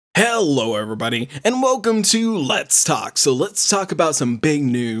Hello everybody, and welcome to Let's Talk. So let's talk about some big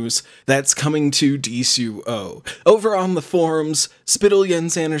news that's coming to DCUO. Over on the forums, Spittle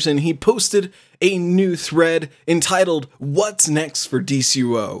Jens Anderson, he posted a new thread entitled, "What's Next for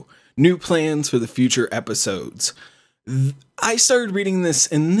DCUO? New Plans for the Future Episodes." I started reading this,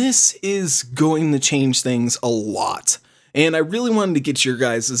 and this is going to change things a lot. And I really wanted to get your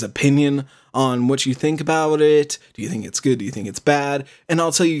guys' opinion on what you think about it. Do you think it's good? Do you think it's bad? And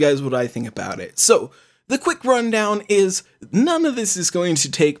I'll tell you guys what I think about it. So, the quick rundown is none of this is going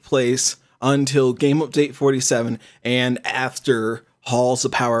to take place until Game Update 47 and after Halls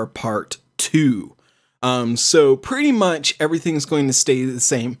of Power Part 2. So pretty much everything's going to stay the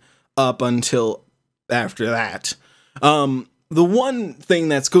same up until after that. The one thing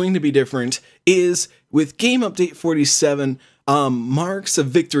that's going to be different is with Game Update 47, marks of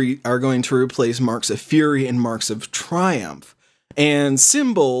victory are going to replace marks of fury and marks of triumph. And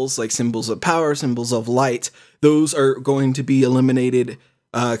symbols, like symbols of power, symbols of light, those are going to be eliminated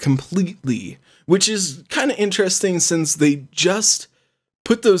completely. Which is kind of interesting since they just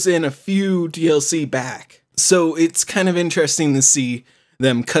put those in a few DLC back. So it's kind of interesting to see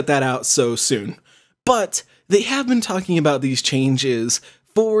them cut that out so soon. But they have been talking about these changes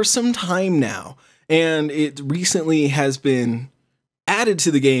for some time now, and it recently has been added to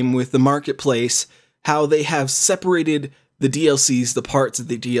the game with the marketplace, how they have separated the DLCs, the parts of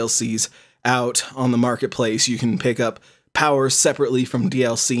the DLCs out on the marketplace. You can pick up powers separately from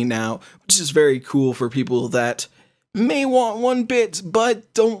DLC now, which is very cool for people that may want one bit,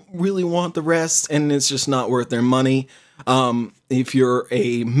 but don't really want the rest, and it's just not worth their money. If you're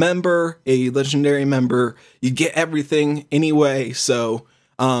a member, a legendary member, you get everything anyway, so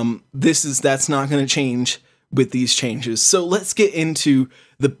that's not going to change with these changes. So let's get into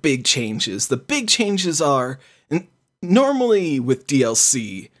the big changes. The big changes are, normally with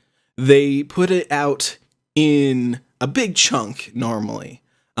DLC, they put it out in a big chunk normally.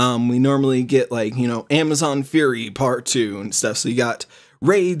 We normally get like, Amazon Fury Part 2 and stuff. So you got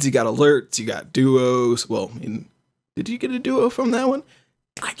raids, you got alerts, you got duos. Well, did you get a duo from that one?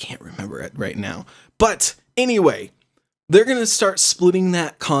 I can't remember it right now. But anyway, they're going to start splitting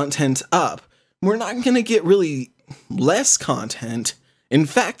that content up. We're not going to get really less content. In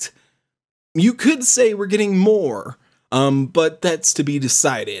fact, you could say we're getting more, but that's to be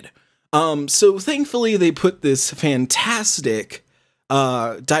decided. So thankfully they put this fantastic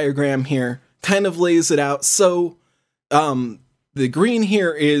diagram here, kind of lays it out. So the green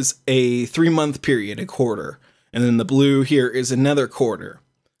here is a 3-month period, a quarter. And then the blue here is another quarter.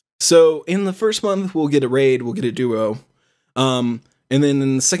 So in the first month, we'll get a raid, we'll get a duo. And then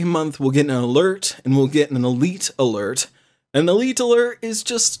in the second month, we'll get an alert, and we'll get an elite alert. An elite alert is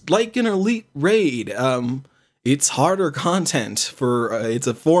just like an elite raid. It's harder content it's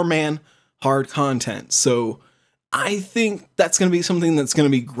a 4-man hard content. So I think that's going to be something that's going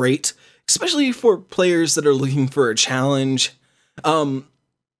to be great, especially for players that are looking for a challenge.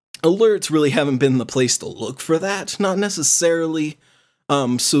 Alerts really haven't been the place to look for that, not necessarily.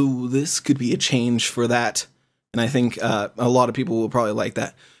 So this could be a change for that, and I think a lot of people will probably like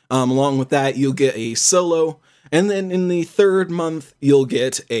that. Along with that, you'll get a solo, and then in the third month, you'll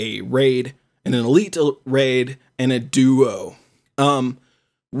get a raid, and an elite raid, and a duo.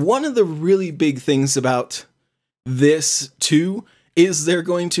 One of the really big things about this too is they're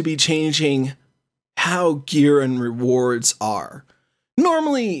going to be changing how gear and rewards are.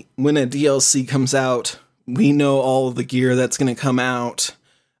 Normally, when a DLC comes out, we know all of the gear that's going to come out.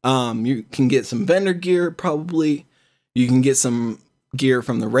 You can get some vendor gear, probably. You can get some gear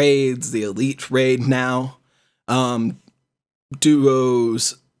from the raids, the elite raid now.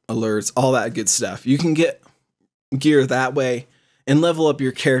 Duos, alerts, all that good stuff. You can get gear that way and level up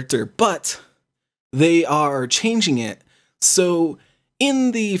your character, but they are changing it. So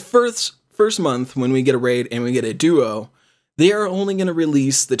in the first month, when we get a raid and we get a duo, they are only going to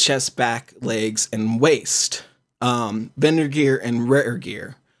release the chest, back, legs, and waist, vendor gear and rare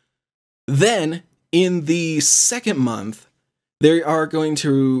gear. Then, in the second month, they are going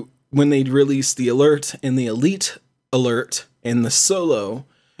to, when they release the alert and the elite alert and the solo,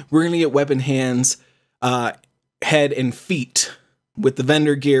 we're going to get weapon hands, head, and feet with the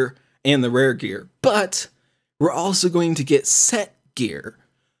vendor gear and the rare gear. But we're also going to get set gear.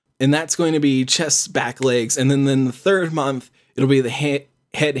 And that's going to be chest, back, legs, and then the third month, it'll be the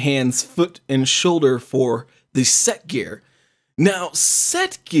head, hands, foot, and shoulder for the set gear. Now,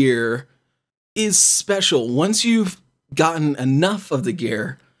 set gear is special. Once you've gotten enough of the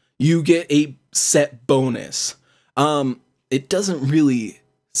gear, you get a set bonus. It doesn't really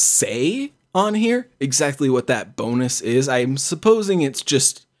say on here exactly what that bonus is. I'm supposing it's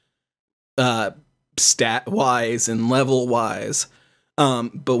just stat wise and level wise.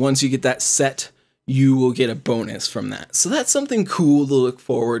 But once you get that set, you will get a bonus from that. So that's something cool to look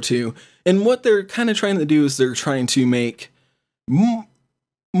forward to. And what they're kind of trying to do is they're trying to make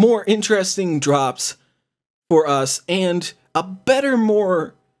more interesting drops for us and a better,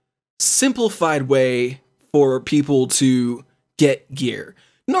 more simplified way for people to get gear.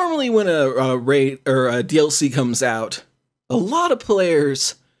 Normally when a raid or a DLC comes out, a lot of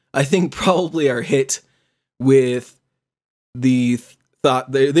players, I think, probably are hit with the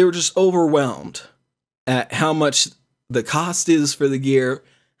thought they were just overwhelmed at how much the cost is for the gear,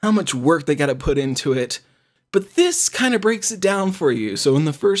 how much work they got to put into it. But this kind of breaks it down for you. So in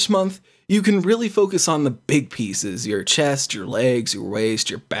the first month, you can really focus on the big pieces, your chest, your legs, your waist,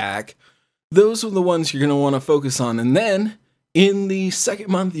 your back. Those are the ones you're going to want to focus on. And then in the second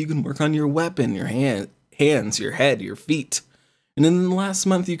month, you can work on your weapon, your hands, your head, your feet. And in the last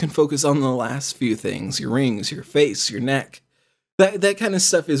month, you can focus on the last few things, your rings, your face, your neck. That kind of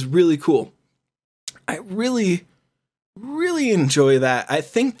stuff is really cool. I really enjoy that. I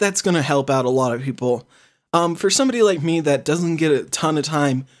think that's going to help out a lot of people. For somebody like me that doesn't get a ton of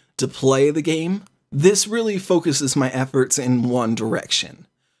time to play the game, this really focuses my efforts in one direction.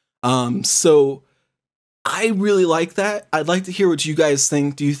 So I really like that. I'd like to hear what you guys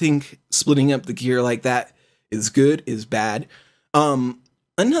think. Do you think splitting up the gear like that is good, is bad?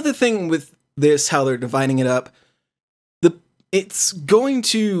 Another thing with this, how they're dividing it up, it's going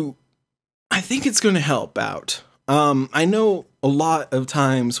to, I think it's going to help out. I know a lot of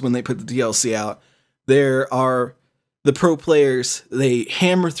times when they put the DLC out, there are the pro players, they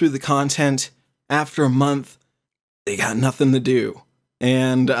hammer through the content. After a month, they got nothing to do.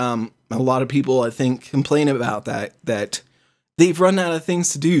 And a lot of people, I think, complain about that they've run out of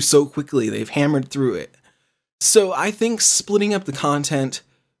things to do so quickly. They've hammered through it. So I think splitting up the content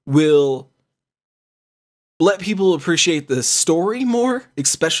will let people appreciate the story more,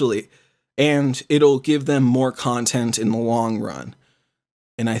 especially, and it'll give them more content in the long run.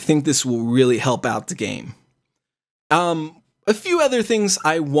 And I think this will really help out the game. A few other things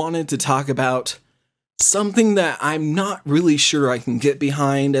I wanted to talk about. Something that I'm not really sure I can get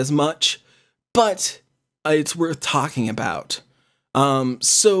behind as much, but it's worth talking about.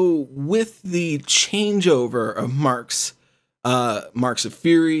 So with the changeover of marks of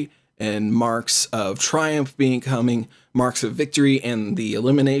Fury and marks of Triumph becoming marks of Victory and the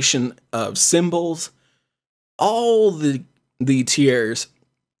elimination of symbols, all the tiers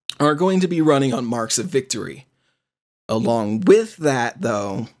are going to be running on marks of Victory. Along with that,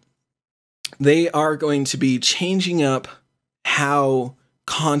 though, they are going to be changing up how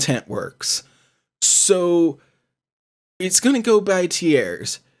content works. So it's going to go by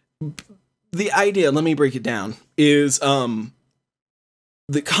tiers. The idea, let me break it down, is the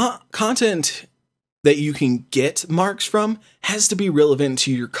content that you can get marks from has to be relevant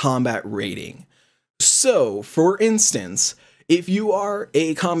to your combat rating. So, for instance, if you are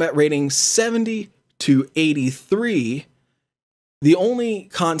a combat rating 70 to 83, the only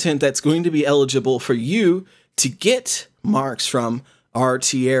content that's going to be eligible for you to get marks from are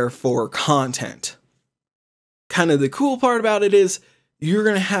tier 4 content. Kind of the cool part about it is you're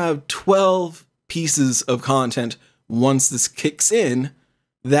going to have 12 pieces of content once this kicks in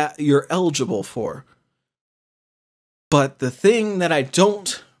that you're eligible for. But the thing that I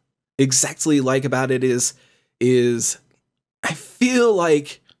don't exactly like about it is I feel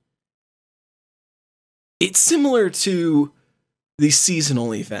like it's similar to the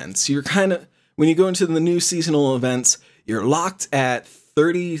seasonal events. You're kind of, when you go into the new seasonal events, you're locked at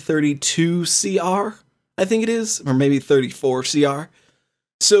 32 CR, I think it is, or maybe 34 CR.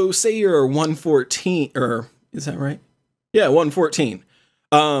 So say you're 114, or is that right? Yeah, 114.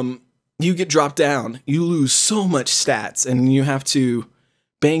 You get dropped down, you lose so much stats, and you have to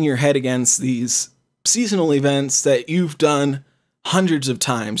bang your head against these seasonal events that you've done hundreds of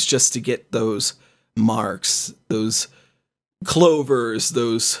times just to get those marks, those clovers,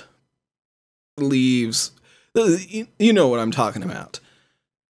 those leaves. You know what I'm talking about.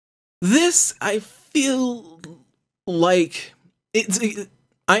 This, I feel like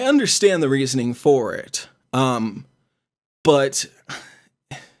I understand the reasoning for it, but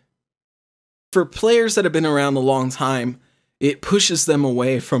for players that have been around a long time, it pushes them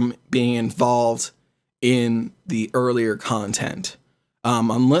away from being involved in the earlier content.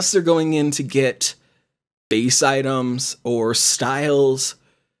 Unless they're going in to get base items or styles,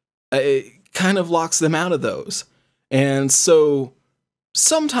 it kind of locks them out of those. And so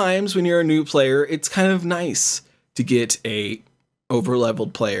sometimes when you're a new player, it's kind of nice to get a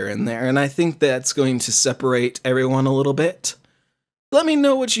over-leveled player in there. And I think that's going to separate everyone a little bit. Let me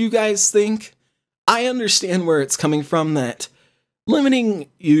know what you guys think. I understand where it's coming from, that limiting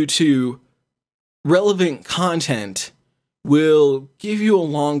you to relevant content will give you a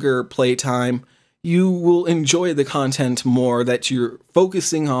longer playtime. You will enjoy the content more that you're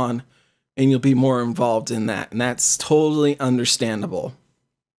focusing on, and you'll be more involved in that, and that's totally understandable.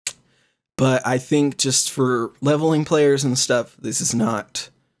 But I think just for leveling players and stuff, this is not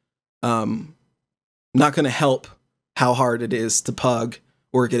going to help how hard it is to pug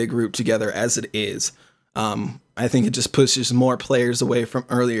or get a group together as it is. I think it just pushes more players away from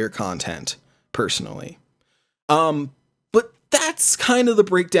earlier content, personally. But that's kind of the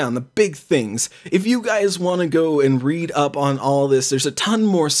breakdown, the big things. If you guys want to go and read up on all this, there's a ton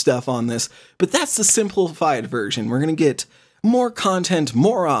more stuff on this, but that's the simplified version. We're going to get more content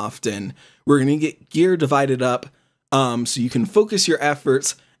more often. We're going to get gear divided up so you can focus your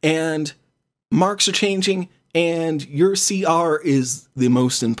efforts, and marks are changing, and your CR is the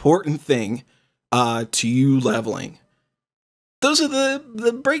most important thing to you leveling. Those are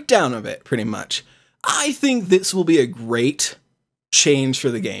the breakdown of it, pretty much. I think this will be a great change for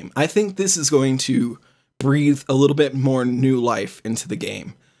the game. I think this is going to breathe a little bit more new life into the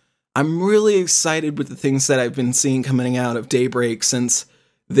game. I'm really excited with the things that I've been seeing coming out of Daybreak since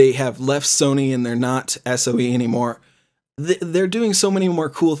they have left Sony and they're not SOE anymore. They're doing so many more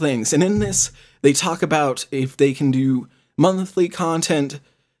cool things. And in this, they talk about if they can do monthly content,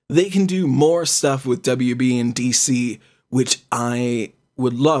 they can do more stuff with WB and DC, which I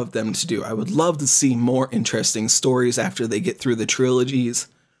would love them to do. I would love to see more interesting stories after they get through the trilogies,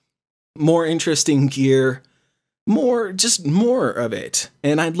 more interesting gear, just more of it.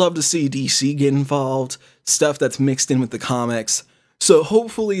 And I'd love to see DC get involved, stuff that's mixed in with the comics. So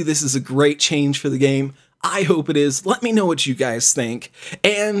hopefully this is a great change for the game. I hope it is. Let me know what you guys think,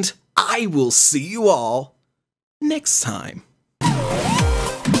 and I will see you all next time.